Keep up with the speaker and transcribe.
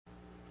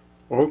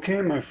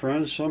Okay, my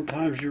friends,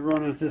 sometimes you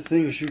run into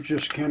things you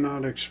just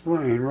cannot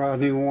explain.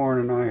 Rodney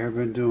Warren and I have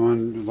been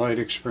doing light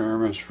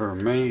experiments for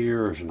many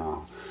years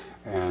now,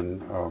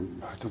 and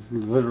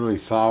literally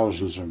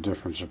thousands of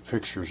different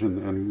pictures,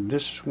 and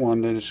this is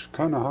one that is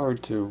kind of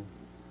hard to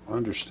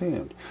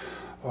understand.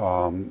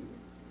 Um,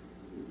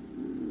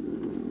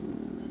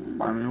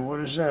 I mean, what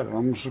is that? It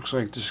almost looks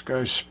like this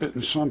guy's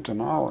spitting something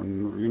out,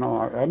 and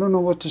I don't know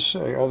what to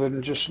say other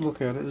than just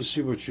look at it and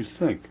see what you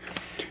think.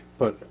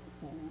 But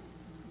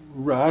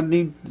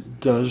Rodney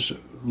does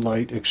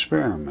light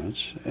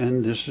experiments,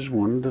 and this is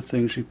one of the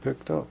things he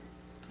picked up.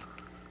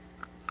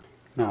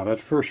 Now, that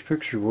first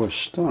picture was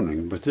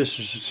stunning, but this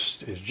is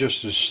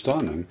just as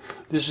stunning.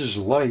 This is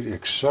light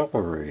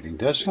accelerating.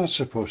 That's not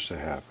supposed to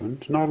happen.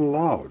 It's not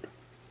allowed.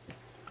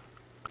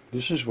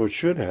 This is what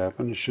should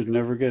happen. It should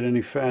never get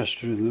any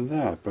faster than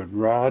that. But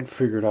Rod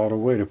figured out a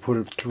way to put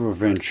it through a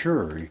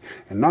Venturi.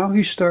 And now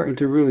he's starting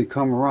to really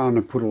come around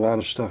and put a lot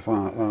of stuff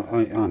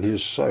on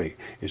his site.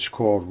 It's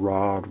called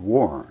Rod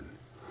Warren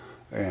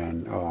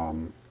and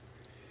on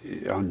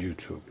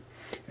YouTube.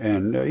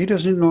 And he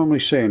doesn't normally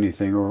say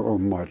anything or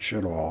much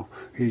at all.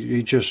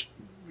 He just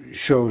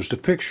shows the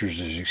pictures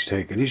as he's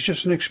taken. He's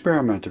just an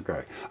experimenter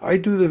guy. I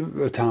do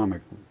the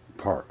atomic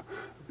part.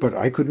 But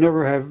I could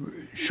never have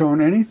shown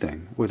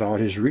anything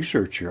without his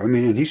research here. I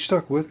mean, and he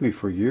stuck with me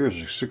for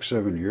years, 6,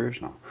 7 years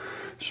now.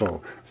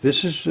 So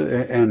this is,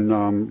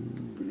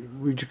 and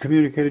we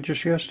communicated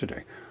just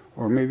yesterday.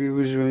 Or maybe it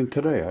was even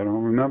today. I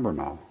don't remember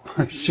now.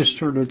 It's just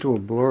turned into a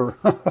blur.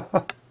 Look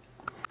at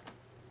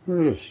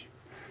this.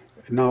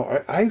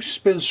 Now, I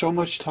spend so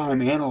much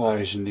time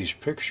analyzing these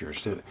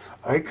pictures that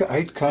I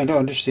kind of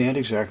understand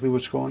exactly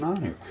what's going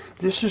on here.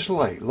 This is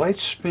light. Light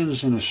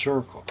spins in a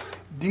circle.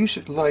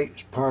 These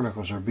light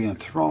particles are being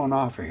thrown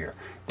off of here.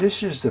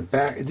 This is the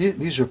back.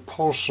 These are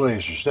pulse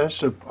lasers.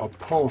 That's a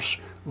pulse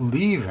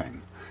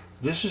leaving.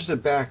 This is the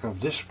back of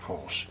this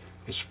pulse.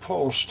 It's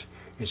pulsed.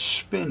 It's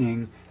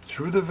spinning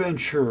through the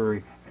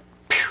Venturi,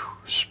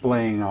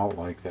 splaying out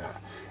like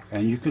that.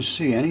 And you can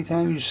see,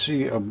 anytime you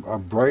see a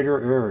brighter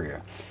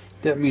area,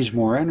 that means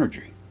more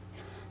energy.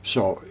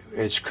 So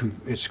it's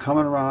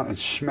coming around and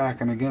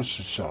smacking against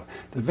itself.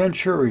 The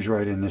Venturi's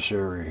right in this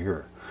area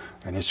here.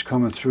 And it's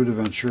coming through the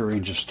Venturi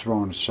and just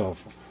throwing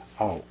itself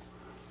out.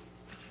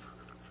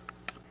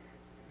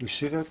 You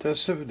see that?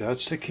 That's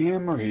the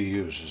camera he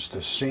uses. The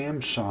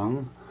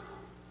Samsung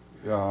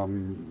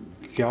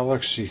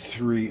Galaxy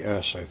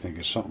 3S, I think,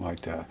 is something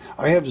like that.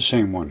 I have the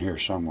same one here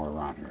somewhere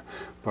around here.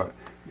 But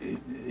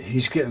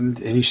he's getting, and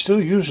he's still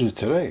using it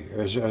today.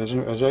 As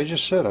I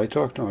just said, I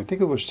talked to him, I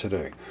think it was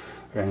today.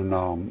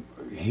 And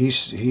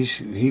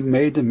he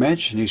made the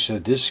mention. He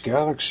said this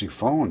Galaxy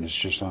phone is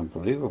just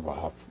unbelievable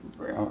how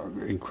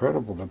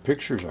incredible the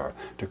pictures are,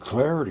 the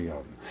clarity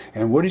of them.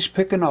 And what he's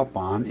picking up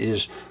on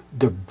is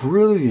the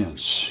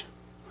brilliance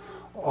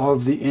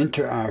of the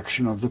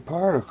interaction of the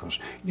particles.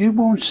 You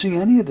won't see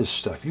any of this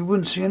stuff. You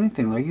wouldn't see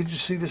anything. Like, you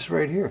just see this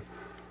right here.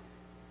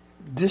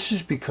 This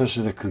is because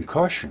of the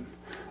concussion.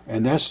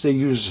 And they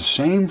use the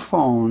same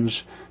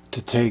phones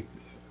to take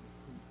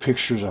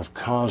pictures of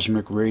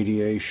cosmic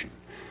radiation.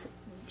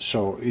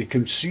 So you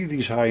can see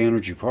these high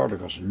energy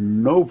particles,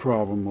 no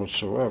problem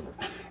whatsoever.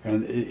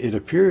 And it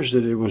appears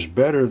that it was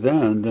better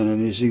then than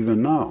it is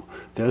even now.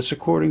 That's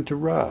according to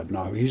Rod.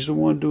 Now, he's the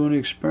one doing the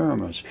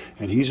experiments,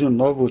 and he's in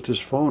love with this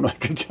phone, I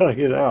can tell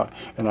you that.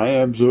 And I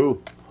am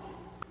too.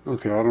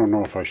 Okay, I don't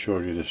know if I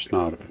showed you this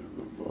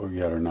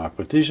yet or not,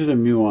 but these are the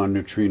muon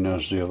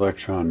neutrinos, the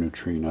electron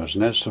neutrinos,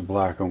 and that's the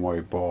black and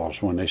white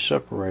balls. When they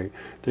separate,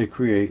 they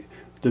create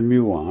the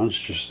muons.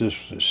 Just this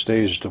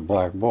stays the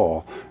black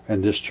ball,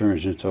 and this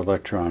turns into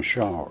electron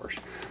showers.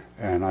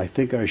 And I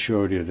think I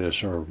showed you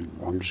this, or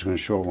I'm just going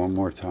to show it one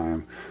more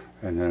time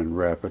and then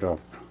wrap it up.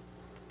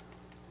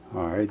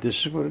 Alright,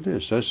 this is what it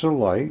is. That's the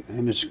light,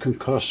 and it's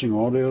concussing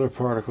all the other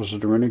particles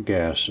that are in the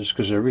gases,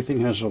 because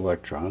everything has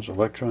electrons,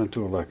 electron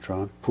to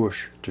electron,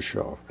 push to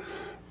shove.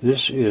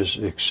 This is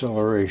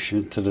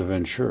acceleration to the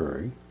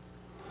Venturi.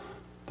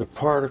 The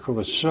particle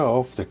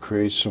itself that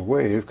creates a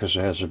wave, because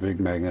it has a big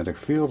magnetic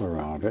field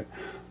around it,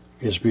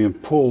 is being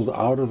pulled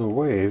out of the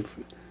wave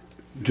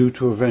due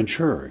to a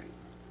Venturi.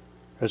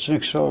 That's an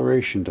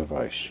acceleration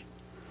device.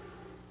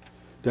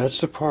 That's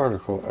the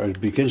particle.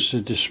 It begins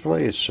to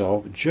display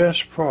itself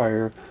just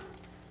prior,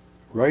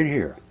 right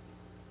here,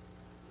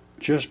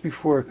 just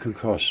before it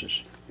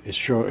concusses.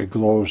 It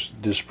glows,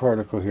 this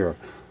particle here.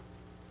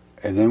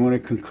 And then when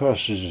it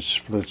concusses, it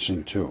splits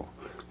in two.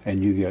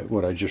 And you get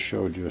what I just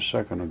showed you a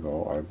second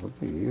ago, I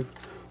believe,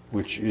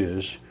 which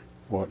is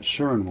what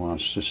CERN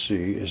wants to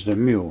see, is the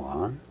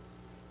muon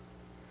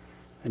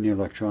and the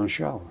electron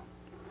shower.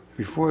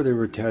 Before, they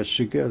were attached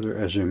together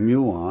as a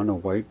muon, a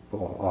white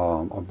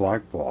ball, a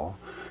black ball,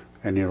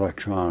 and the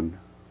electron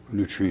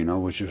neutrino,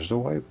 which is the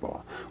white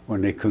ball.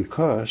 When they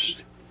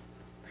concussed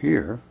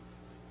here,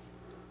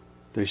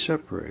 they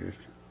separated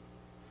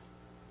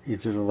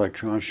into the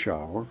electron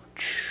shower,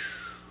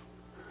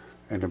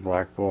 and the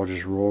black ball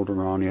just rolled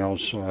around the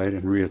outside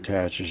and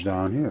reattaches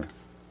down here.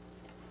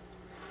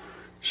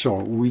 So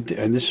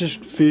and this is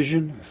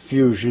fission,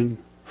 fusion,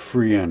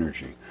 free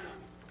energy.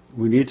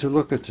 We need to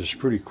look at this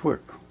pretty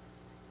quick.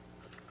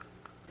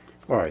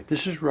 All right,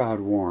 this is Rod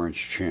Warren's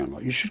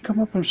channel. You should come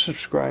up and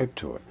subscribe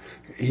to it.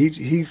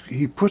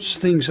 He puts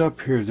things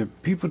up here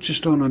that people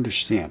just don't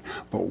understand.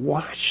 But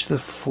watch the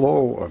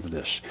flow of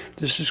this.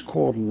 This is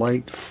called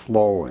light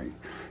flowing.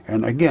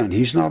 And again,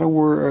 he's not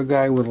a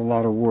guy with a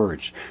lot of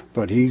words,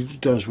 but he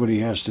does what he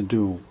has to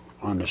do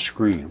on the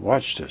screen.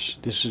 Watch this.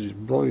 This is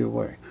blow you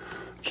away.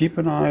 Keep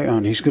an eye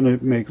on, he's going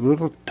to make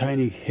little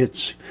tiny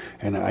hits,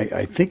 and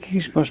I think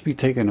he must be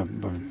taking a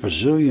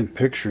bazillion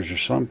pictures or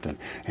something,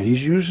 and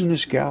he's using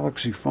this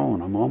Galaxy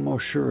phone. I'm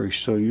almost sure he's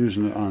still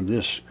using it on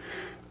this.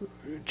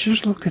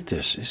 Just look at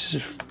this.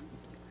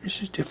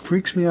 It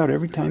freaks me out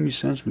every time he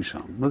sends me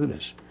something. Look at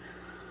this.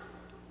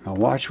 Now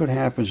watch what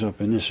happens up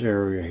in this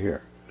area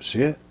here.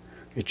 See it?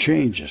 It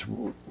changes,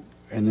 and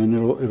then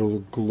it'll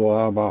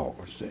glob out.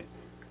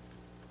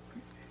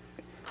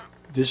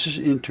 This is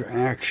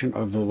interaction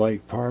of the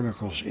light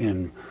particles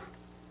in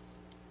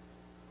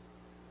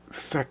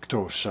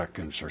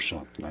femtoseconds or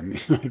something. I mean,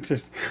 like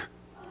this.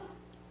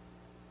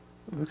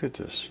 Look at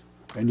this.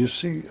 And you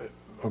see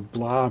a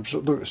blob. So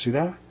look, see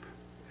that?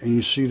 And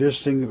you see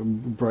this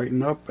thing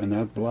brighten up and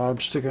that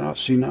blob sticking out.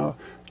 See now?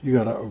 You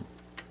got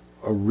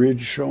a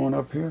ridge showing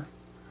up here.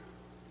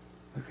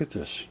 Look at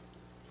this.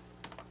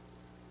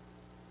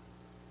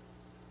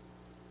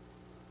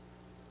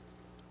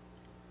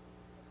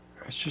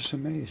 It's just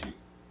amazing.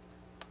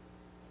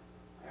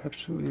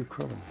 Absolutely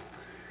incredible.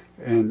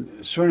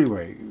 And so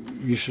anyway,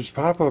 you should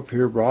pop up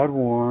here, Rod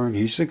Warren.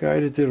 He's the guy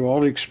that did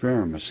all the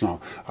experiments.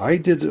 Now, I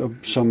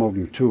did some of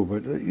them too,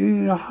 but you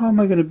know, how am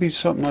I going to beat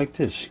something like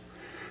this?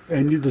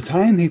 And the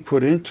time he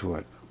put into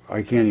it,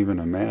 I can't even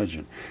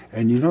imagine.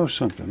 And you know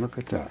something, look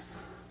at that.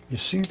 You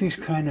see these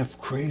kind of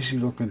crazy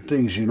looking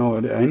things, you know,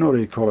 I know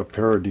they call it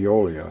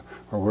pareidolia,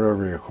 or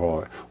whatever you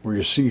call it, where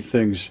you see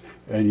things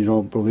and you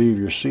don't believe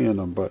you're seeing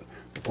them, but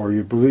or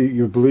you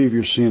believe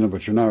you're seeing them,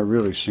 but you're not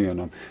really seeing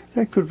them.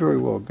 That could very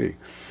well be.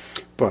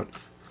 But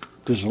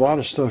there's a lot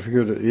of stuff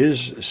here that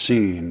is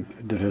seen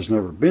that has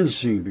never been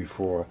seen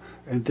before,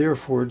 and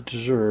therefore it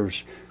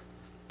deserves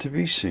to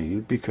be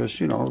seen because,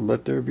 you know,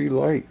 let there be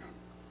light.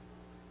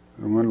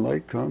 And when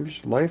light comes,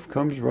 life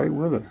comes right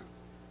with it.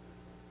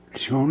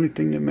 The only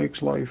thing that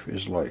makes life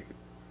is light.